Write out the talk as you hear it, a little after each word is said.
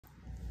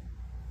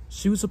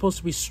She was supposed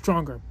to be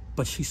stronger,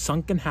 but she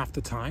sunk in half the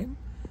time?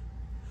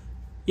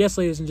 Yes,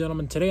 ladies and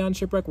gentlemen, today on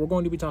Shipwreck, we're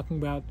going to be talking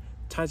about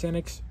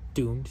Titanic's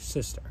doomed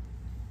sister.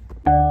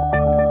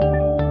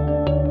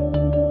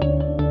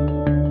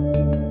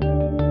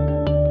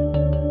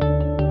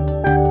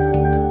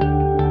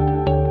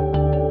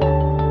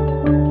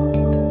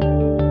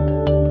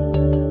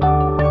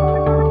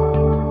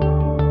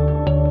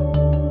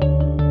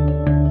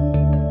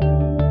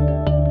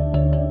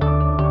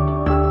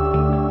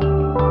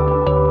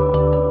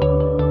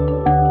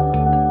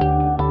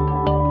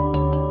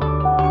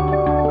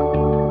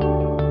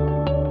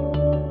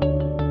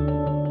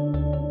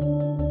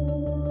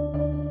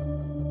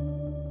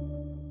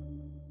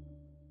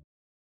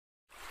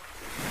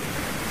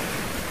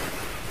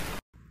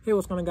 Hey,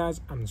 what's going on,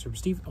 guys? I'm Super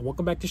Steve, and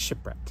welcome back to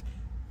Shipwrecked.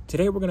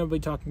 Today, we're going to be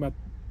talking about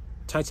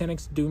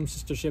Titanic's doomed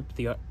sister ship,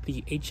 the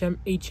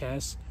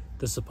Hmhs,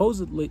 the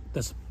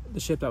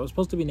ship that was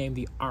supposed to be named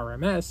the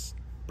Hmhs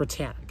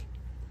Britannic.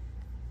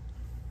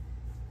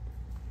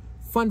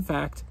 Fun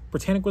fact: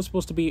 Britannic was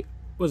supposed to be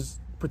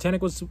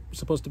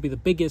the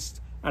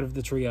biggest out of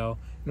the trio,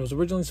 and it was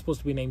originally supposed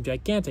to be named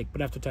Gigantic.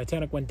 But after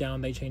Titanic went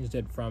down, they changed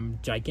it from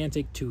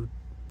Gigantic to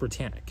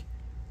Britannic.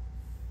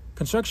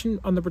 Construction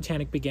on the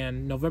Britannic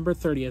began November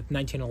 30th,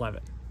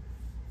 1911.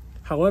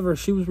 However,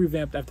 she was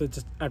revamped after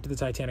the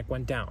Titanic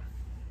went down.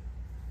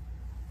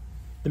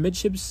 Her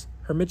midships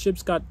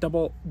got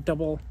double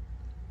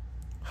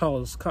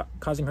hulls,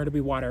 causing her to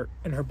be wider,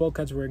 and her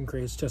bulkheads were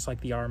increased just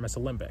like the RMS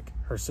Olympic,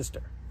 her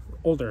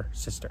older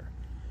sister.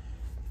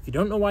 If you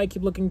don't know why I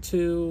keep looking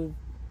to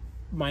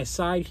my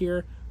side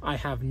here, I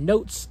have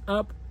notes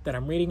up that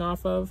I'm reading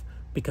off of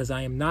because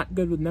I am not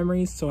good with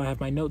memories, so I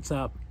have my notes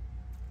up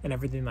and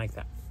everything like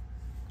that.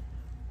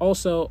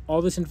 Also,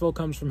 all this info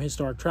comes from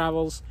Historic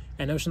Travels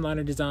and Ocean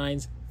Liner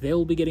Designs. They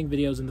will be getting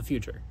videos in the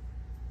future.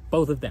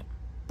 Both of them.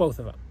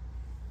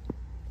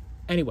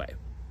 Anyway,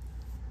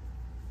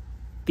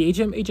 the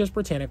Hmhs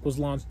Britannic was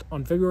launched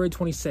on February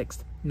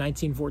 26th,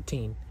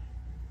 1914,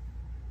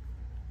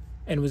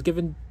 and was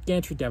given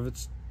gantry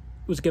davits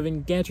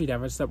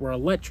that were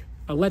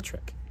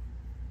electric.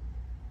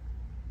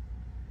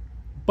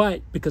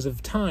 But because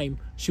of time,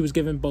 she was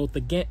given both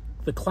the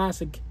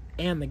classic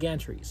and the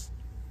gantries.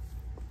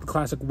 The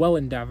classic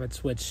Welland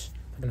davits, which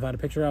if I can find a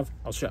picture of,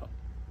 I'll show.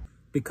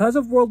 Because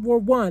of World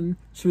War I,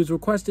 she was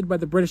requested by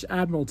the British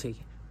Admiralty.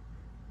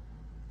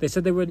 They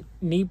said they would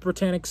need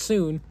Britannic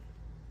soon,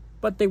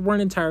 but they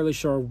weren't entirely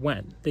sure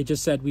when. They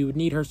just said we would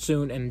need her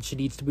soon and she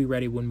needs to be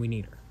ready when we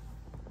need her.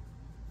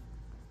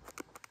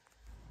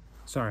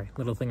 Sorry,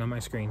 little thing on my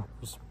screen.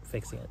 Was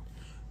fixing it.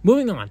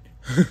 Moving on.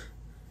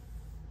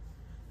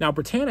 Now,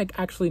 Britannic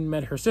actually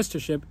met her sister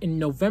ship in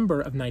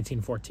November of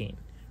 1914.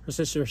 Her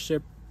sister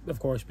ship, of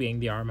course,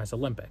 being the RMS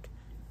Olympic.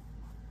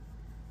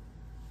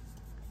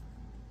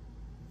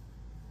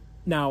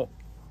 Now,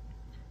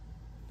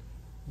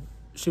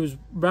 she was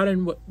brought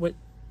in. What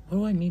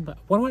do I mean by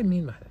that?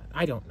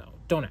 I don't know.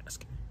 Don't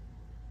ask.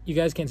 You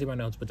guys can't see my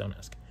notes, but don't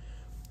ask.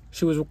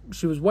 She was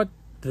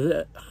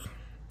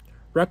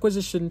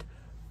requisitioned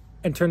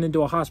and turned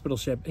into a hospital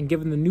ship and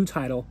given the new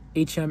title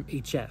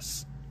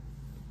Hmhs.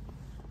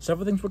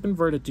 Several things were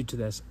converted due to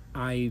this.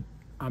 I'm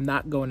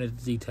not going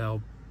into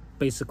detail.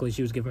 Basically,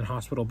 she was given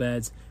hospital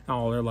beds and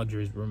all her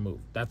luxuries were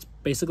removed. That's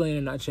basically in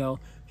a nutshell.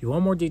 If you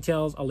want more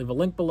details, I'll leave a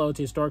link below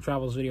to Historic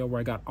Travels video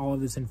where I got all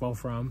of this info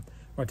from,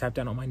 or I typed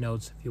down all my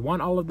notes. If you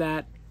want all of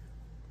that,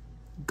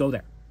 go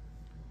there.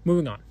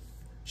 Moving on.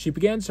 She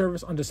began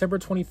service on December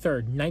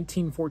 23rd,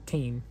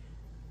 1914.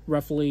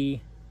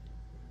 Roughly,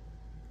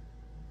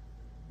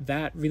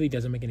 that really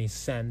doesn't make any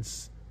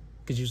sense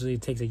because usually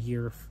it takes a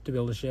year to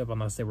build a ship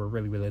unless they were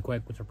really, really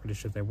quick, which I'm pretty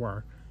sure they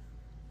were.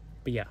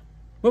 But yeah,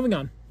 moving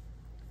on.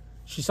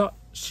 She saw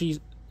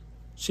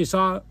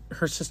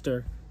her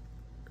sister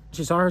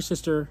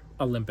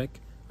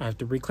Olympic. I have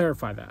to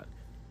re-clarify that.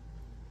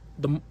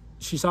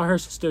 She saw her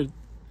sister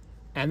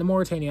and the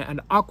Mauritania and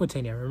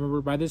Aquitania.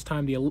 Remember, by this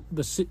time the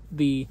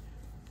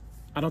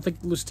I don't think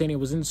Lusitania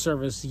was in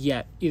service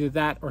yet. Either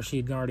that or she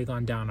had already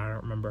gone down. I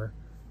don't remember.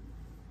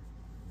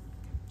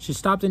 She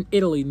stopped in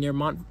Italy near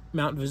Mount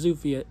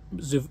Vesuvius.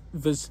 I'm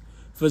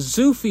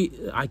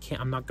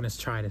not going to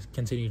try to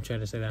continue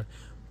to say that.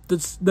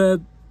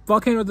 The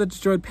volcano that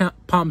destroyed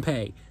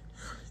Pompeii.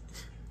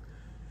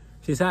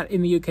 She sat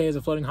in the UK as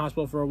a floating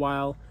hospital for a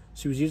while.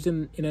 She was used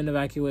in an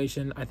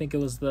evacuation. I think it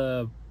was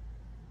I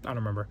don't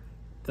remember,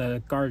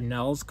 the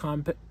Dardanelles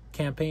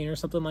campaign or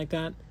something like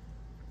that.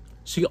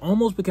 She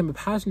almost became a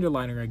passenger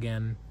liner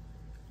again.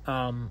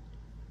 I'm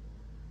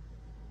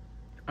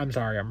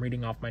sorry, I'm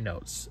reading off my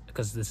notes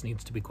because this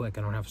needs to be quick.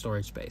 I don't have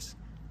storage space.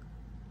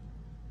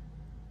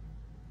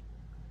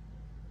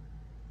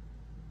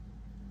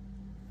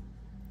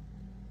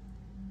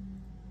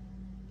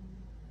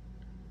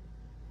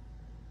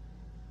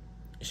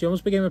 She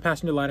almost became a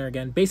passenger liner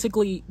again.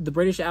 Basically, the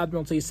British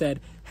Admiralty said,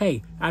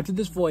 hey, after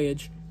this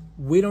voyage,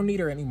 we don't need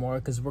her anymore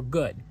because we're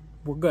good.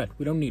 We're good.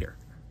 We don't need her.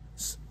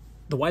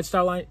 The White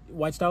Star Line,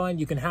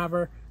 you can have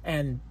her.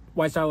 And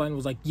White Star Line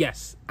was like,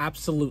 yes,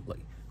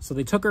 absolutely. So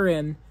they took her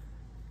in,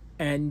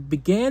 and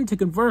began to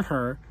convert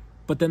her,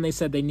 but then they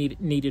said they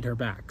needed her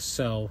back.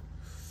 So,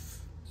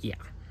 yeah.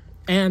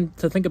 And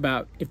to think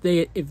about, if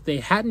they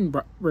hadn't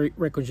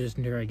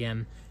requisitioned her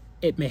again,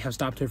 it may have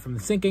stopped her from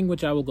sinking,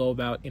 which I will go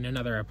about in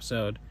another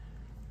episode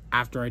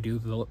after I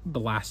do the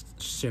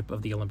last ship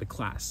of the Olympic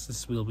class.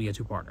 This will be a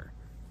two-parter.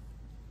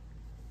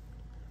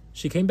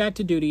 She came back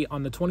to duty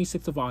on the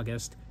 26th of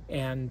August,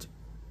 and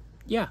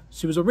yeah,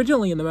 she was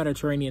originally in the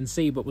Mediterranean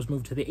Sea, but was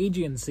moved to the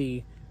Aegean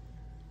Sea,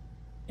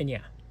 and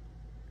yeah.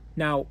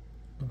 Now,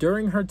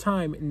 during her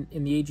time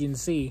in the Aegean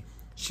Sea,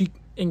 she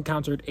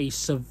encountered a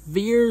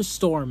severe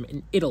storm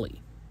in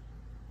Italy,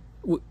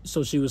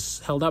 so she was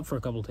held up for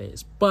a couple of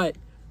days, but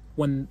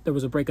when there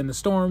was a break in the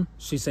storm,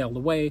 she sailed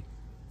away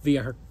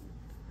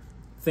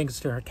thanks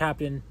to her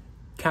captain,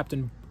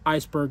 Captain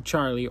Iceberg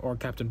Charlie, or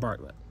Captain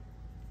Bartlett.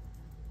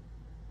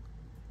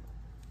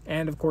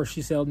 And of course,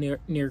 she sailed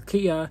near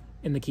Kea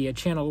in the Kea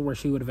Channel, where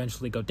she would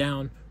eventually go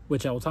down,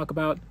 which I will talk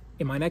about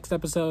in my next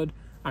episode.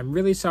 I'm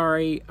really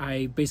sorry.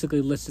 I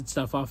basically listed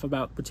stuff off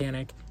about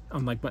Britannic,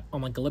 unlike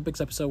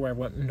Olympics episode where I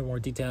went into more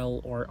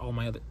detail, or all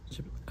my other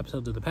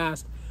episodes of the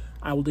past.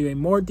 I will do a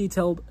more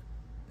detailed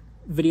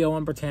video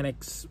on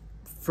Britannic's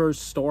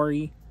first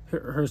story,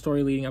 her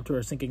story leading up to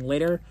her sinking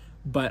later,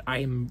 but I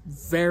am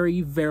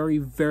very, very,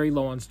 very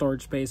low on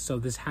storage space, so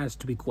this has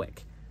to be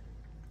quick.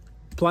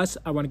 Plus,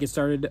 I want to get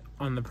started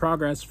on the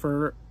progress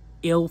for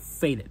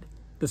Ill-Fated,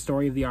 the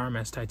story of the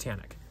RMS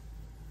Titanic.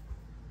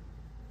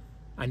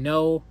 I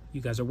know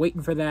you guys are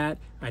waiting for that.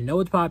 I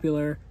know it's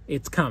popular.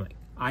 It's coming.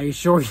 I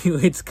assure you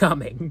it's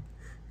coming.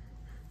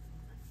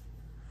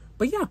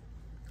 But yeah,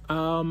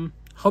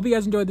 hope you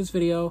guys enjoyed this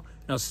video.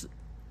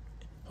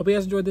 Hope you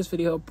guys enjoyed this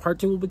video. Part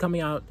 2 will be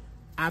coming out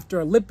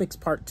after Olympics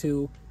Part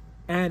 2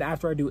 and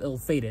after I do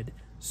Ill-Fated.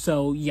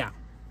 So yeah.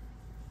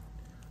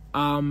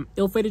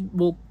 Ill-Fated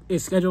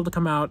is scheduled to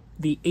come out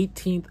the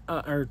 18th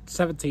or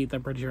 17th,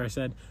 I'm pretty sure I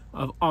said,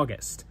 of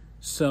August.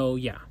 So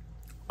yeah.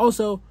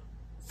 Also,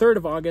 3rd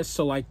of August,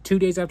 so like 2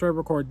 days after I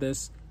record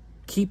this,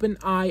 keep an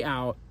eye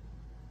out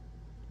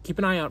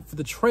for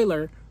the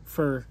trailer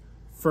for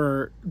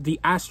the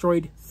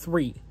Asteroid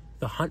 3,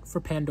 The Hunt for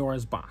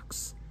Pandora's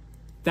Box.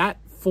 That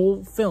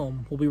full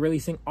film will be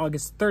releasing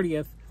August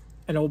 30th,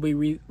 and it will be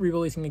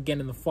re-releasing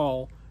again in the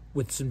fall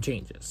with some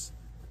changes.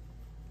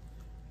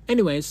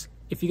 Anyways,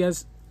 I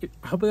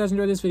hope you guys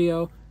enjoyed this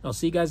video. I'll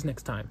see you guys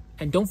next time.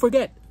 And don't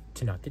forget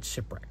to not get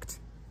shipwrecked.